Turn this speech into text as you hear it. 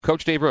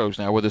Coach Dave Rose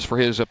now with us for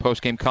his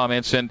post-game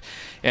comments, and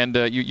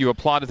you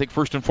applaud, I think,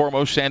 first and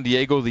foremost, San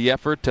Diego, the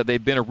effort.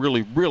 They've been a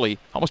really, really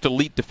almost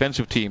elite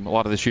defensive team a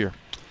lot of this year.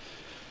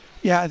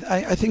 Yeah,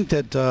 I think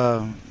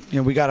that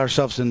we got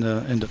ourselves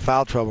into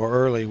foul trouble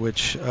early,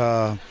 which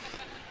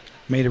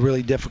made it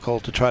really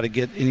difficult to try to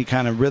get any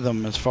kind of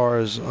rhythm as far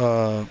as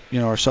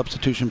our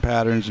substitution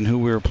patterns and who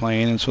we were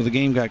playing, and so the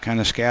game got kind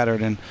of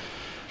scattered and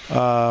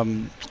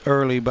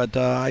early. But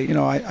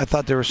I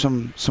thought there were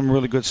some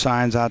really good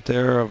signs out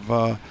there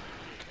of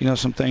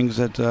some things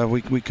that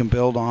we can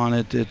build on.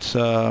 It's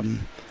a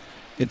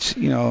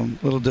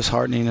little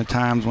disheartening at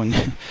times when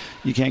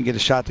you can't get a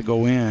shot to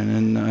go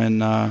in,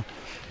 and a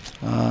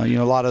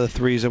lot of the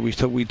threes that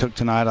we took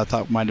tonight I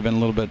thought might have been a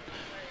little bit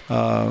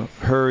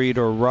hurried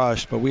or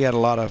rushed, but we had a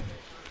lot of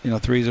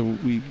threes that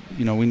we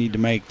need to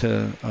make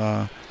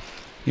to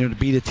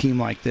beat a team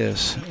like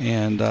this.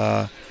 And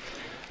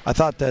I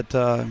thought that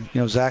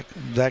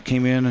Zach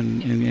came in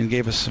and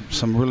gave us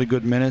some really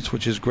good minutes,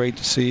 which is great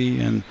to see.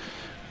 And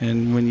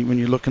when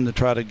you're looking to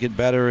try to get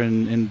better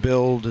and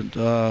build,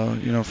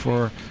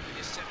 for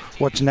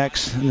what's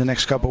next in the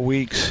next couple of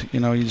weeks, you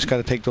just got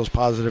to take those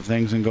positive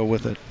things and go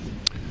with it.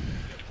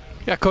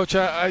 Yeah, Coach,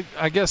 I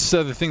guess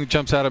the thing that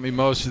jumps out at me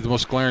most is the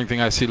most glaring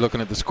thing I see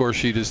looking at the score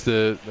sheet is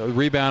the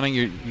rebounding.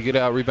 You get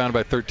out rebounded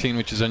by 13,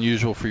 which is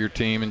unusual for your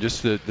team, and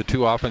just the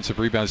two offensive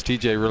rebounds.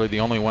 TJ really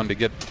the only one to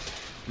get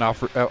an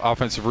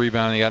offensive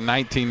rebound. You got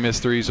 19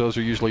 missed threes. Those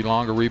are usually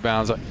longer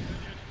rebounds.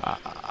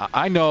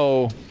 I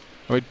know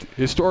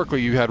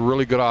historically you had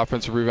really good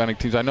offensive rebounding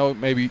teams. I know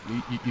maybe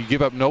you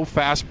give up no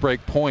fast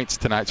break points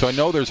tonight, so I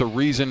know there's a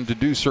reason to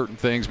do certain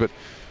things, but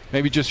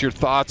maybe just your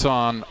thoughts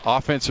on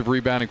offensive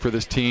rebounding for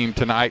this team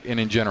tonight and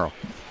in general.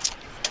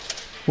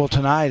 Well,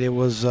 tonight it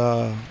was,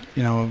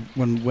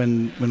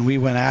 when we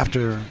went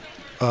after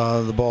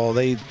the ball,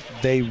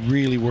 they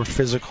really were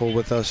physical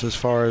with us as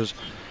far as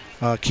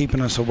keeping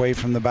us away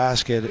from the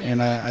basket.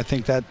 And I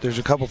think that there's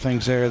a couple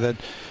things there that,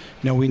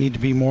 we need to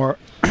be more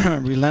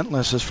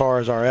relentless as far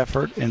as our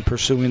effort in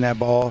pursuing that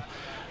ball.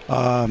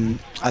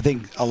 I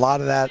think a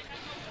lot of that,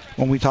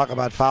 when we talk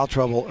about foul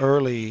trouble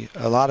early,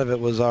 a lot of it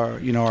was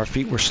our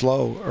feet were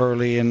slow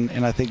early,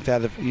 and I think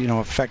that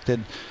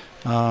affected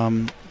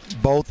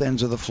both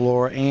ends of the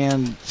floor,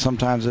 and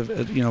sometimes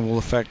will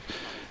affect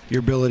your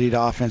ability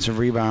to offensive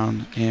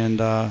rebound. And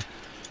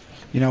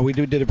we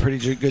did a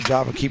pretty good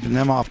job of keeping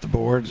them off the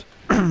boards,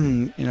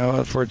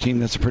 for a team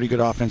that's a pretty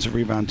good offensive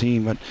rebound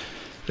team. But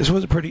this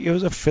was it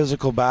was a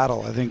physical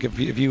battle. I think if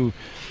you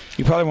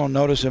probably won't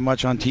notice it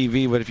much on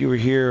TV, but if you were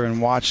here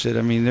and watched it,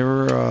 I mean, there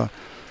were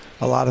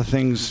a lot of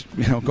things,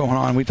 going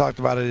on. We talked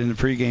about it in the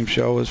pregame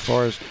show as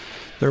far as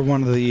they're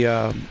one of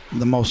the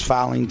most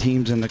fouling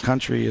teams in the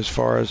country as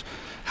far as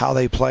how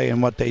they play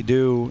and what they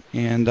do.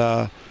 And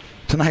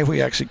tonight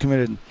we actually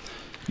committed,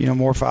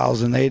 more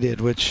fouls than they did,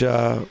 which,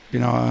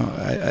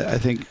 I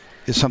think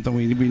is something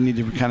we need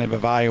to kind of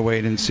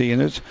evaluate and see.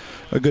 And it's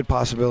a good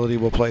possibility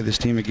we'll play this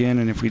team again.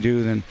 And if we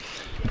do, then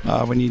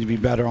we need to be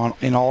better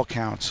in all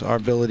counts. Our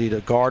ability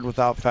to guard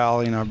without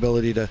fouling, our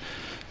ability to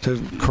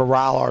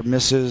corral our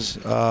misses.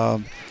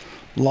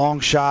 Long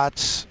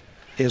shots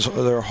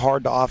they're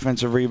hard to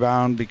offensive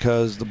rebound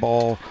because the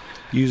ball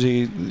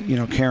usually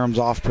caroms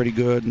off pretty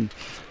good, and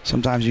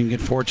sometimes you can get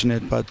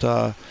fortunate, but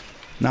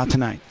not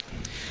tonight.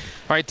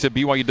 All right,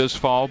 BYU does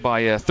fall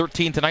by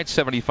 13 tonight.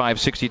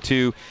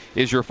 75-62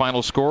 is your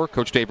final score.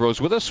 Coach Dave Rose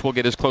with us. We'll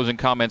get his closing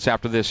comments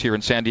after this here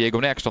in San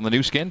Diego next on the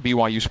new skin,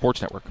 BYU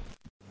Sports Network.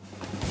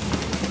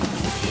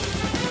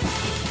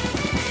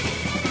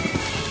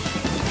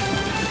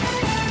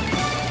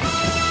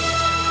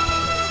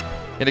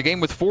 In a game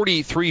with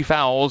 43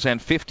 fouls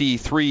and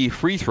 53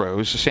 free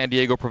throws, San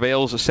Diego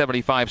prevails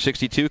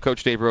 75-62.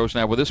 Coach Dave Rose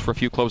now with us for a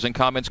few closing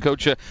comments.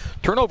 Coach,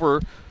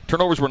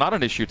 turnovers were not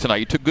an issue tonight.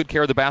 You took good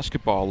care of the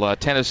basketball.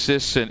 10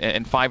 assists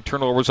and 5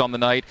 turnovers on the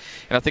night.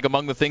 And I think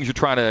among the things you're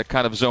trying to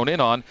kind of zone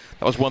in on,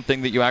 that was one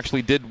thing that you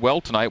actually did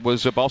well tonight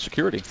was ball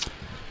security.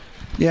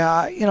 Yeah,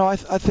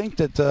 I think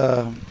that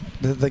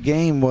the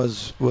game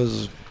was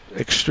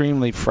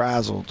extremely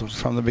frazzled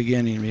from the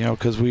beginning,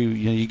 because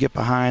you get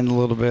behind a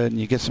little bit and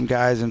you get some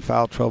guys in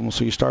foul trouble,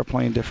 so you start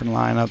playing different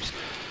lineups.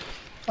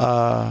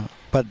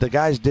 But the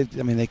guys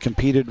they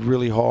competed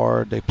really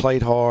hard. They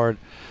played hard.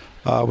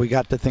 We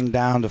got the thing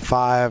down to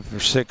 5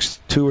 or 6,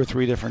 2 or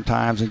 3 different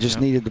times, and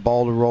just needed the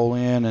ball to roll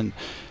in, and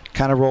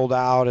kind of rolled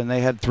out, and they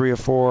had 3 or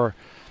 4,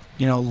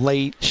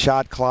 late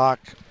shot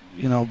clock,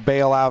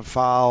 bailout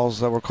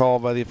fouls that were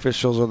called by the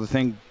officials, or the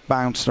thing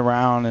bounced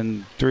around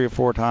and 3 or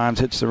 4 times,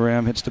 hits the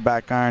rim, hits the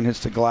back iron, hits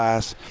the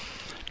glass,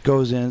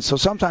 goes in. So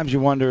sometimes you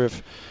wonder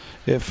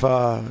if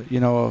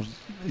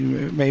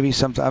maybe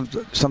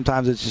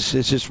sometimes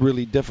it's just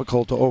really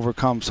difficult to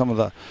overcome some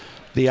of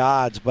the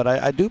odds. But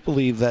I do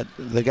believe that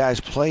the guys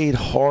played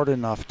hard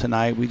enough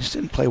tonight. We just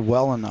didn't play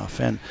well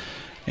enough, and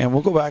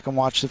we'll go back and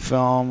watch the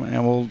film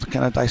and we'll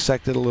kind of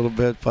dissect it a little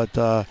bit. But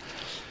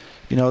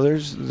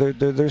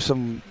there's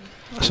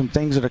some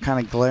things that are kind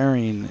of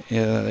glaring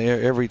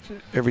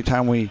every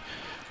time we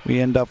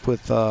end up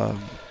with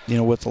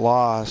with the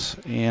loss.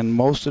 And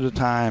most of the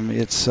time,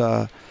 it's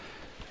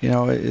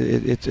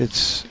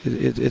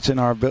it's in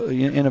our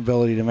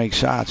inability to make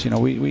shots.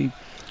 We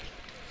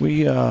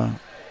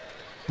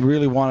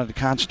really wanted to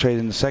concentrate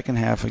in the second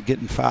half of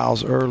getting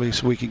fouls early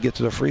so we could get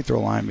to the free throw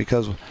line,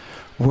 because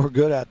we're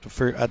good at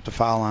the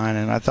foul line.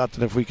 And I thought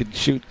that if we could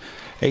shoot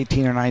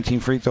 18 or 19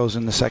 free throws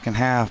in the second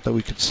half, that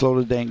we could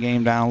slow the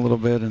game down a little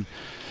bit.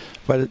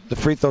 But the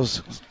free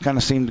throws kind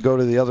of seemed to go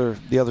to the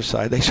other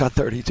side. They shot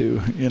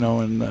 32,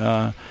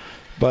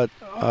 but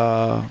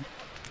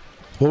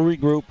we'll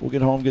regroup. We'll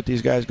get home, get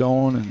these guys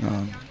going,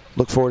 and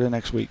look forward to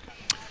next week.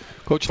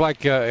 Coach,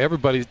 like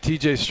everybody,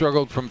 TJ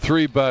struggled from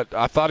three, but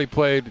I thought he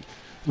played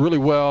really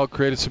well,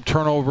 created some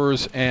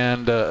turnovers,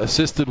 and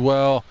assisted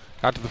well,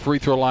 got to the free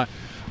throw line.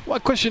 My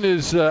question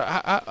is,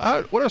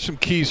 what are some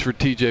keys for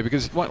TJ?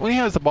 Because when he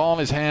has the ball in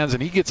his hands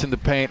and he gets in the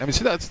paint, it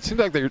seems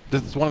like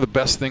that's one of the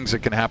best things that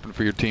can happen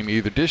for your team. He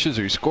either dishes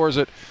or he scores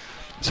it.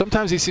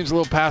 Sometimes he seems a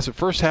little passive.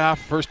 First 10,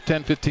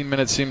 15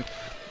 minutes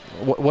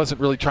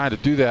wasn't really trying to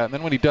do that. And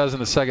then when he does in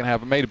the second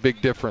half, it made a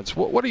big difference.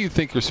 What do you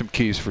think are some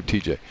keys for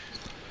TJ?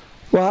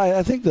 Well,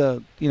 I think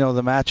the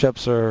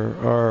matchups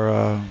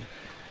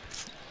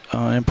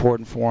are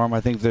important for him. I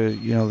think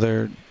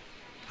they're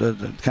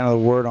kind of the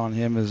word on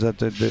him is that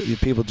the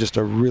people just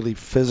are really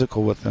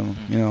physical with him.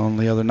 On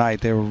the other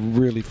night they were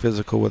really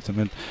physical with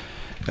him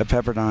at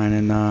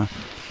Pepperdine,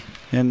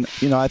 and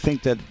I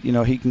think that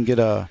he can get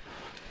a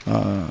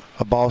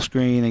ball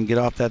screen and get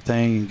off that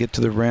thing and get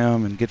to the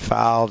rim and get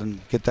fouled and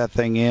get that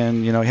thing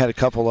in. He had a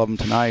couple of them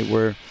tonight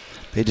where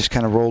they just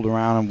kind of rolled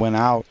around and went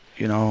out.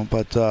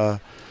 But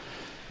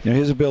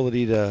his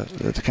ability to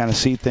kind of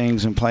see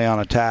things and play on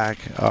attack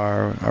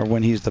are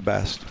when he's the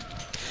best.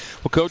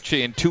 Well, Coach,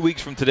 in 2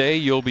 weeks from today,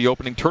 you'll be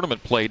opening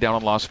tournament play down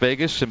in Las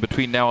Vegas. And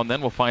between now and then,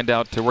 we'll find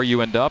out where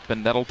you end up,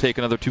 and that'll take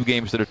another 2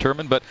 games to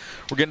determine. But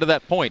we're getting to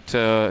that point.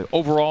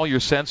 Overall, your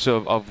sense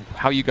of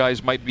how you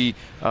guys might be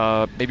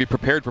maybe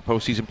prepared for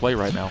postseason play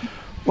right now?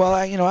 Well,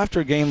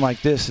 after a game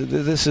like this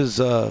is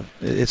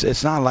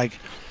it's not like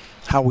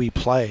how we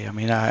play.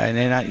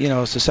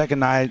 It's the second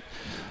night,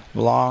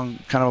 long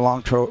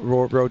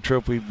road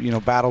trip. We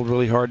battled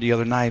really hard the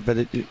other night, but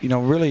it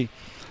really.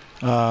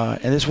 And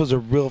this was a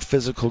real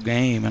physical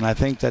game, and I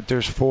think that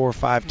there's 4 or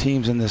 5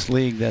 teams in this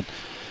league that's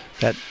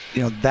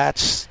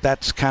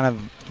kind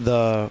of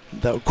the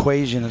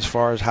equation as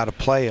far as how to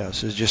play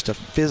us, is just to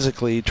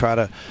physically try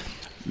to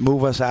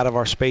move us out of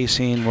our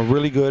spacing. We're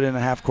really good in a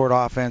half-court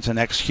offense and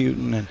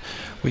executing, and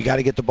we got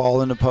to get the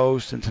ball in the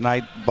post. And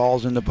tonight,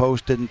 balls in the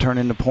post didn't turn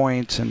into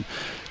points, and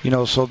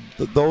so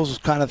those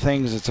kind of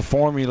things. It's a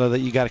formula that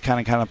you got to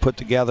kind of put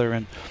together,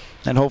 and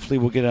hopefully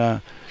we'll get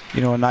a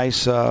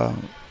nice.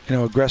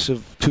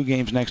 Aggressive 2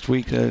 games next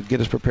week to get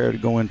us prepared to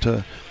go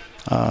into,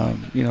 to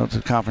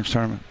the conference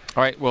tournament.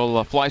 All right,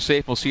 well, fly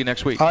safe. We'll see you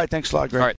next week. All right, thanks a lot, Greg. All right.